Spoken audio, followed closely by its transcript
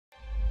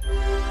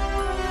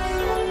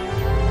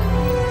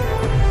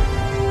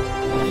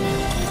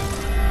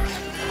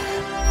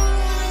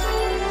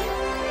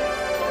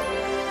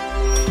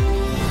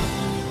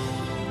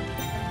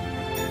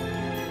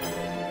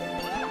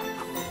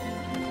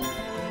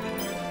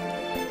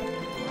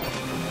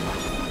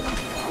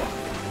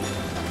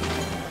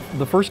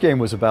The first game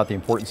was about the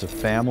importance of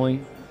family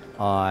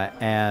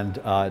and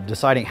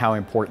deciding how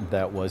important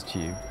that was to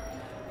you.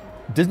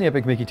 Disney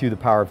Epic Mickey 2, The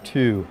Power of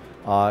Two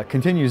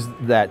continues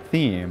that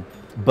theme,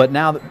 but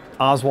now that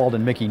Oswald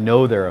and Mickey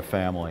know they're a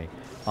family.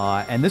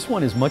 And this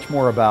one is much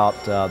more about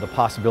the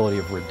possibility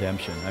of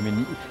redemption. I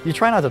mean, you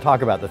try not to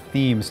talk about the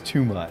themes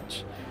too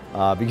much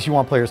because you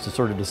want players to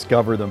sort of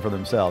discover them for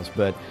themselves.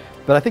 But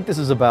I think this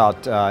is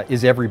about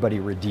is everybody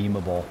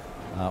redeemable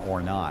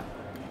or not?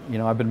 You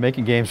know, I've been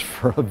making games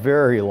for a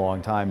very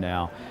long time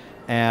now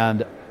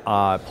and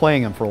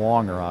playing them for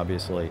longer,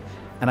 obviously.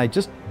 And I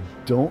just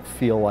don't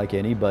feel like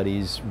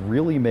anybody's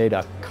really made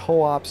a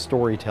co-op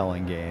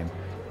storytelling game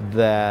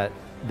that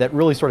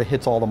really sort of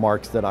hits all the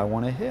marks that I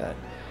want to hit.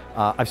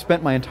 I've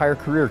spent my entire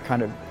career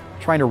kind of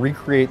trying to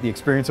recreate the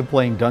experience of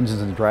playing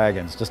Dungeons and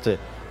Dragons, just to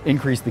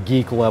increase the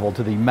geek level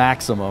to the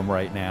maximum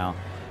right now.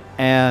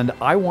 And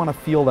I want to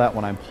feel that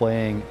when I'm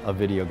playing a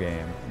video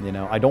game. You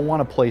know, I don't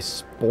want to play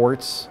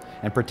sports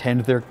and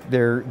pretend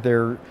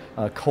they're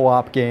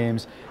co-op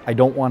games. I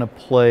don't want to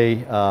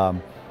play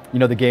you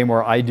know, the game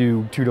where I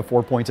do 2 to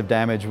 4 points of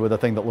damage with a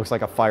thing that looks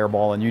like a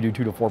fireball and you do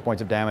 2 to 4 points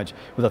of damage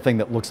with a thing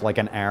that looks like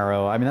an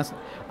arrow. I mean,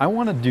 I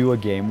want to do a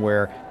game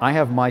where I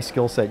have my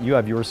skill set, you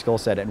have your skill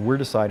set, and we're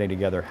deciding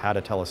together how to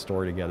tell a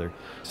story together.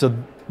 So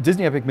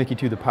Disney Epic Mickey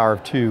 2, The Power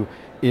of Two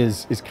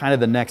is kind of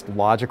the next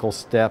logical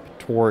step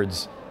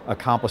towards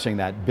accomplishing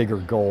that bigger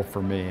goal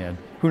for me. And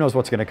who knows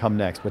what's going to come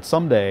next, but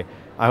someday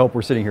I hope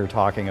we're sitting here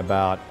talking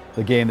about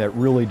the game that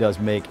really does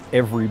make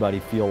everybody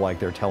feel like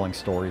they're telling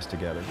stories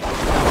together.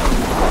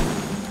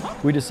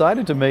 We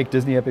decided to make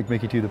Disney Epic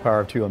Mickey 2, The Power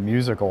of Two a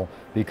musical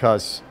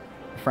because,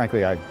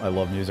 frankly, I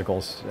love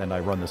musicals and I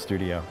run the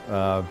studio.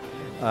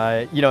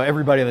 You know,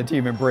 everybody on the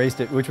team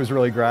embraced it, which was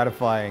really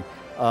gratifying.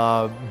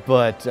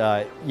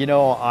 You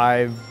know,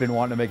 I've been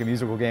wanting to make a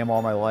musical game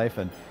all my life,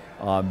 and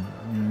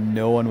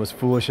no one was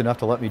foolish enough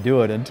to let me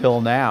do it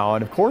until now.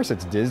 And of course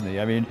it's Disney.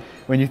 I mean,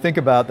 when you think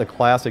about the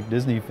classic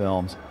Disney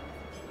films,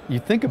 you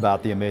think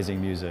about the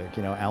amazing music,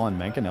 you know, Alan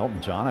Menken,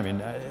 Elton John, I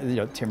mean, you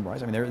know, Tim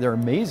Rice, I mean, they're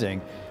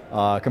amazing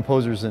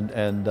composers and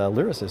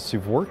lyricists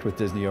who've worked with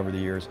Disney over the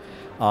years.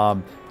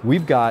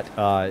 We've got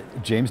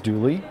James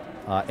Dooley,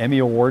 Emmy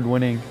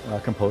Award-winning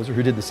composer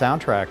who did the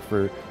soundtrack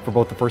for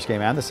both the first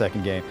game and the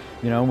second game.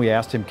 You know, and we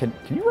asked him, can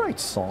you write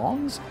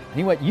songs? And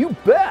he went, you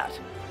bet!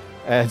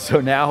 And so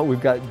now we've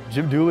got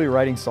Jim Dooley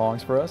writing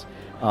songs for us.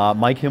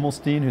 Mike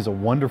Himmelstein, who's a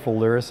wonderful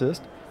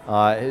lyricist,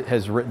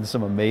 has written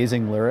some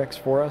amazing lyrics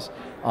for us.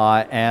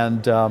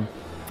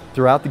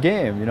 Throughout the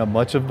game, you know,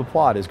 much of the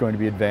plot is going to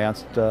be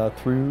advanced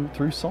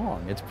through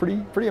song. It's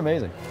pretty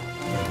amazing.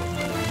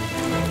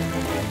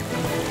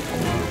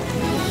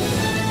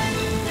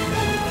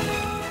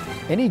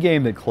 Any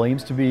game that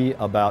claims to be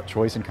about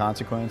choice and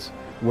consequence,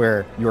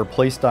 where your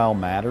playstyle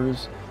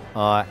matters,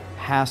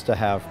 has to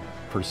have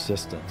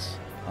persistence.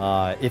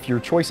 If your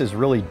choices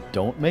really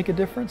don't make a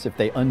difference, if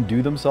they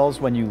undo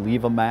themselves when you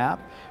leave a map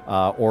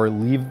or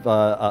leave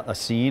a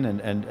scene,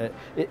 and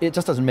it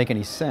just doesn't make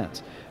any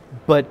sense.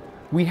 But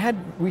we had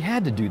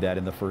to do that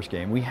in the first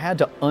game. We had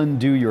to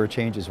undo your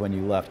changes when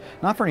you left,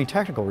 not for any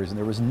technical reason.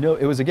 There was no.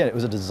 It was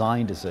a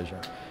design decision.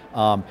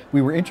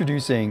 We were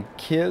introducing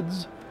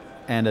kids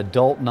and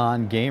adult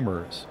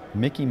non-gamers,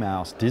 Mickey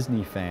Mouse,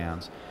 Disney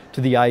fans,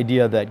 to the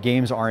idea that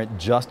games aren't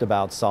just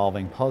about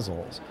solving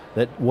puzzles,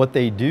 that what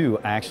they do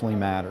actually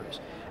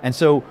matters. And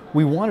so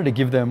we wanted to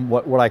give them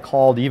what I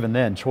called even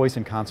then choice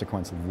and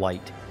consequence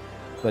light.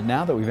 But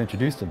now that we've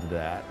introduced them to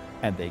that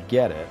and they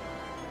get it,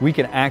 we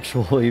can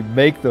actually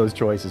make those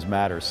choices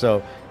matter.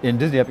 So in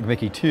Disney Epic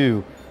Mickey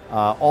 2,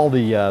 all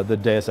the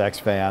Deus Ex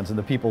fans and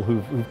the people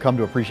who've come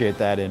to appreciate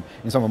that in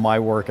some of my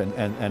work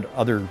and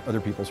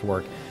other people's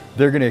work,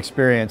 they're going to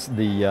experience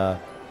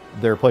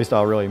their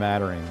playstyle really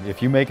mattering.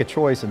 If you make a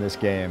choice in this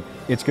game,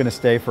 it's going to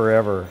stay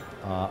forever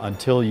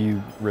until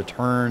you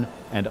return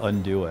and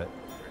undo it.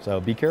 So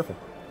be careful.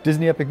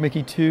 Disney Epic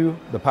Mickey 2,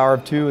 The Power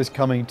of Two is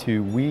coming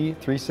to Wii,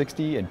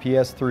 360, and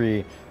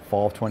PS3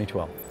 fall of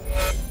 2012.